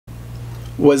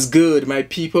What's good, my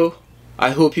people?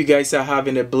 I hope you guys are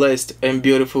having a blessed and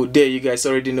beautiful day. You guys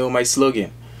already know my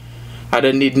slogan. I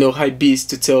don't need no hype beast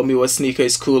to tell me what sneaker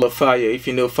is cool or fire. If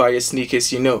you know fire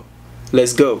sneakers, you know.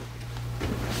 Let's go.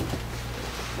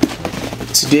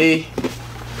 Today,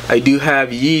 I do have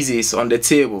Yeezys on the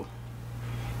table.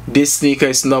 This sneaker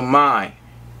is not mine.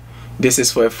 This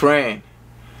is for a friend.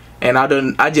 And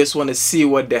I just want to see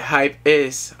what the hype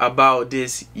is about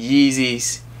this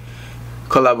Yeezys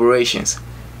collaborations.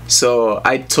 So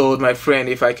I told my friend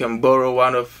if I can borrow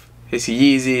one of his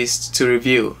Yeezys to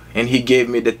review, and he gave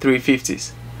me the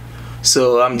 350s.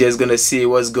 So I'm just gonna see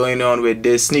what's going on with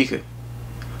this sneaker.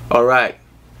 Alright,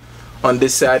 on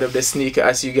this side of the sneaker,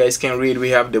 as you guys can read, we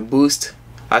have the boost.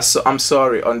 I'm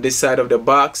sorry, on this side of the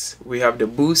box we have the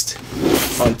boost.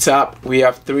 On top we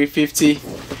have 350,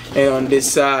 and on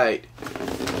this side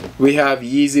we have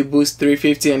Yeezy Boost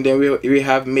 350, and then we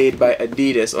have made by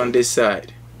Adidas on this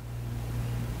side.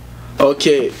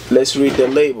 Okay, let's read the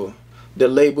label. The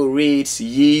label reads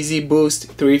Yeezy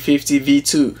Boost 350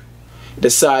 V2. The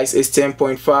size is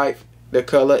 10.5. The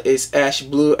color is ash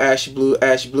blue, ash blue,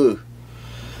 ash blue.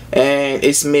 And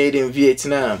it's made in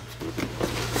Vietnam.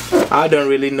 I don't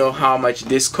really know how much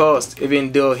this cost,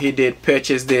 even though he did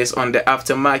purchase this on the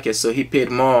aftermarket, so he paid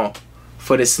more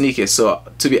for the sneakers. So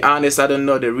to be honest, I don't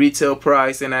know the retail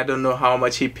price, and I don't know how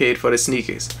much he paid for the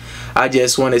sneakers. I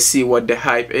just want to see what the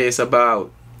hype is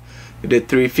about the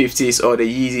 350s or the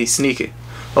Yeezy sneaker.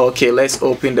 Okay, let's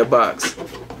open the box.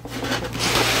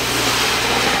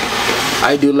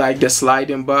 I do like the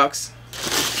sliding box.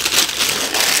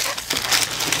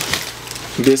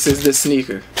 This is the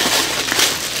sneaker.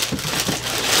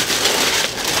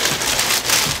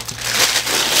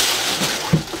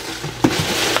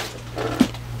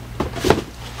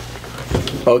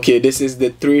 Okay, this is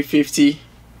the 350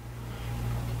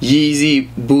 Yeezy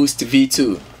Boost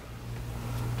V2.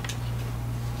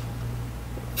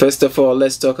 First of all,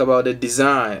 let's talk about the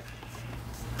design.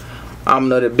 I'm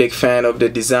not a big fan of the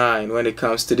design when it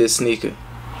comes to this sneaker.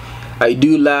 I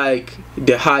do like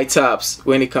the high tops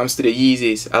when it comes to the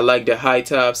Yeezys. I like the high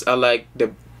tops. I like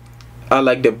the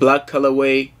black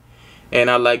colorway, and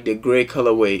I like the gray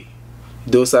colorway.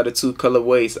 Those are the two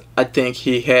colorways I think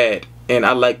he had, and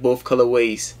I like both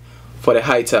colorways for the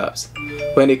high tops.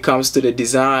 When it comes to the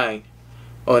design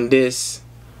on this,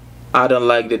 I don't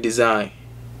like the design.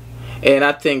 And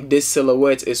I think this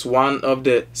silhouette is one of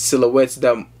the silhouettes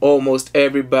that almost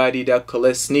everybody that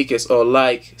collects sneakers or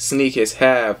like sneakers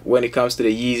have when it comes to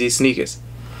the Yeezy sneakers,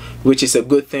 which is a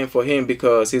good thing for him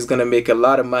because he's gonna make a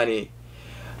lot of money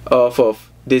off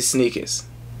of these sneakers.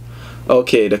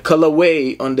 Okay, the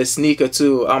colorway on the sneaker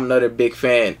too, I'm not a big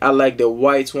fan. I like the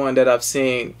white one that I've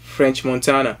seen French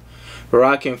Montana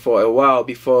rocking for a while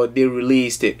before they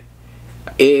released it.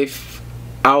 If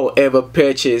I'll ever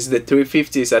purchase the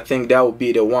 350s, I think that would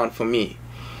be the one for me,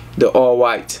 the all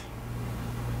white.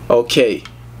 Okay,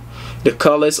 the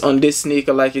colors on this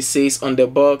sneaker, like it says on the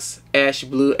box, ash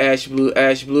blue, ash blue,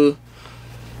 ash blue.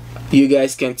 You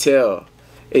guys can tell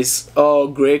it's all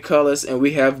gray colors, and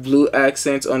we have blue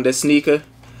accents on the sneaker,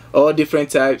 all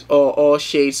different types, all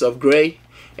shades of gray,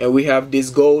 and we have this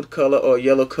gold color or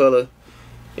yellow color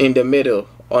in the middle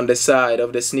on the side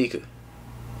of the sneaker.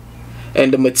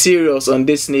 And the materials on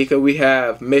this sneaker, we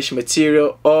have mesh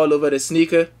material all over the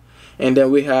sneaker, and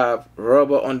then we have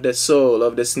rubber on the sole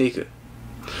of the sneaker.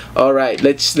 Alright,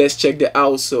 let's check the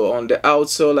outsole. On the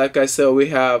outsole, like I said, we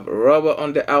have rubber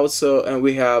on the outsole, and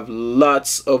we have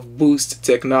lots of boost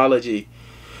technology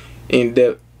in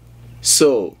the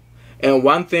sole. And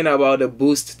one thing about the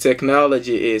boost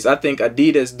technology is I think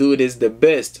Adidas do this the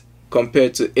best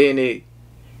compared to any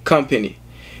company.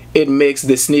 It makes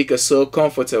the sneaker so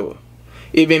comfortable.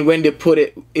 Even when they put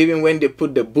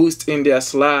the boost in their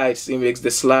slides, it makes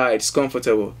the slides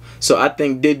comfortable. So I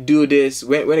think they do this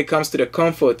when it comes to the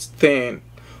comfort thing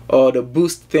or the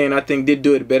boost thing. I think they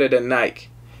do it better than Nike.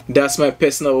 That's my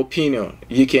personal opinion.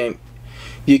 You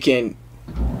can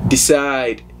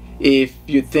decide if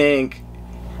you think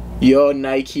your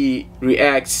Nike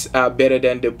Reacts are better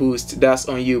than the boost. That's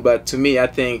on you. But to me, I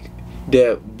think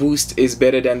the boost is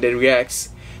better than the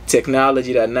Reacts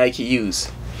technology that Nike use.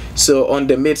 So on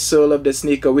the midsole of the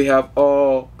sneaker, we have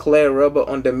all clear rubber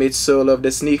on the midsole of the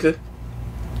sneaker,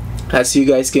 as you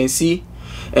guys can see.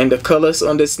 And the colors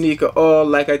on the sneaker, all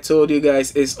like I told you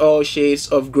guys, is all shades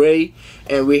of gray,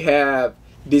 and we have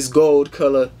this gold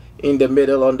color in the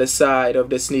middle on the side of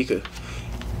the sneaker.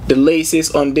 The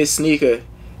laces on this sneaker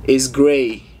is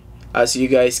gray, as you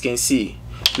guys can see.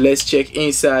 Let's check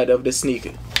inside of the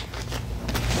sneaker.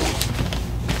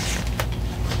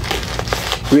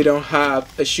 We don't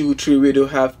have a shoe tree, we don't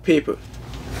have paper.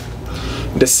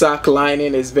 The sock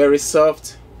lining is very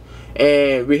soft,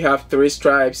 and we have 3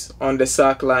 stripes on the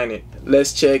sock lining.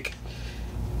 Let's check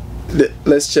the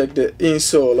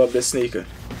insole of the sneaker.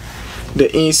 The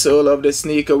insole of the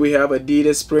sneaker, we have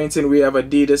Adidas printing, we have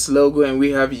Adidas logo, and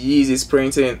we have Yeezy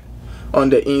printing on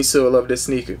the insole of the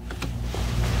sneaker.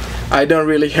 I don't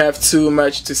really have too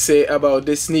much to say about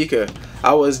this sneaker.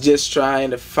 I was just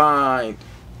trying to find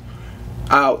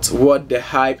out what the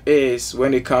hype is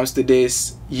when it comes to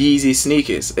this Yeezy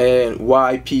sneakers and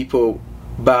why people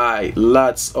buy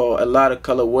lots or a lot of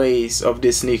colorways of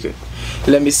this sneaker.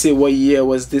 Let me see, what year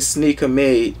was this sneaker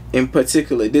made in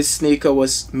particular. This sneaker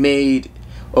was made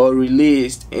or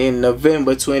released in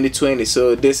November 2020,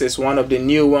 so this is one of the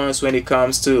new ones when it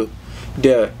comes to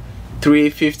the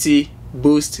 350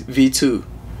 Boost V2.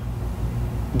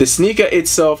 The sneaker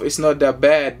itself is not that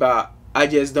bad, but I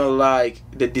just don't like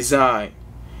the design.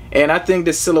 And I think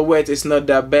the silhouette is not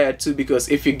that bad too, because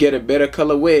if you get a better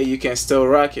colorway, you can still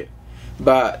rock it.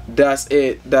 But that's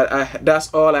it.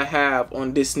 That's all I have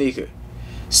on this sneaker.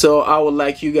 So I would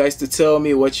like you guys to tell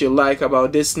me what you like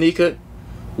about this sneaker,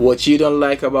 what you don't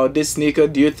like about this sneaker.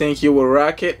 Do you think you will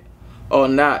rock it or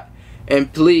not?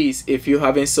 And please, if you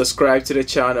haven't subscribed to the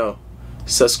channel,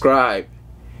 subscribe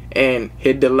and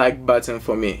hit the like button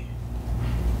for me.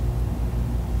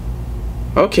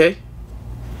 Okay,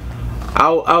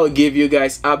 I'll give you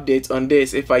guys updates on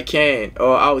this if I can,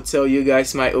 or I'll tell you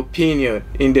guys my opinion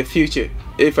in the future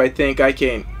if I think I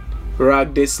can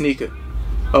rock this sneaker.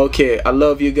 Okay, I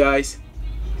love you guys.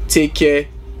 Take care,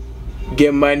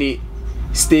 get money,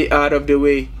 stay out of the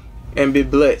way, and be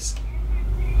blessed.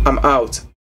 I'm out.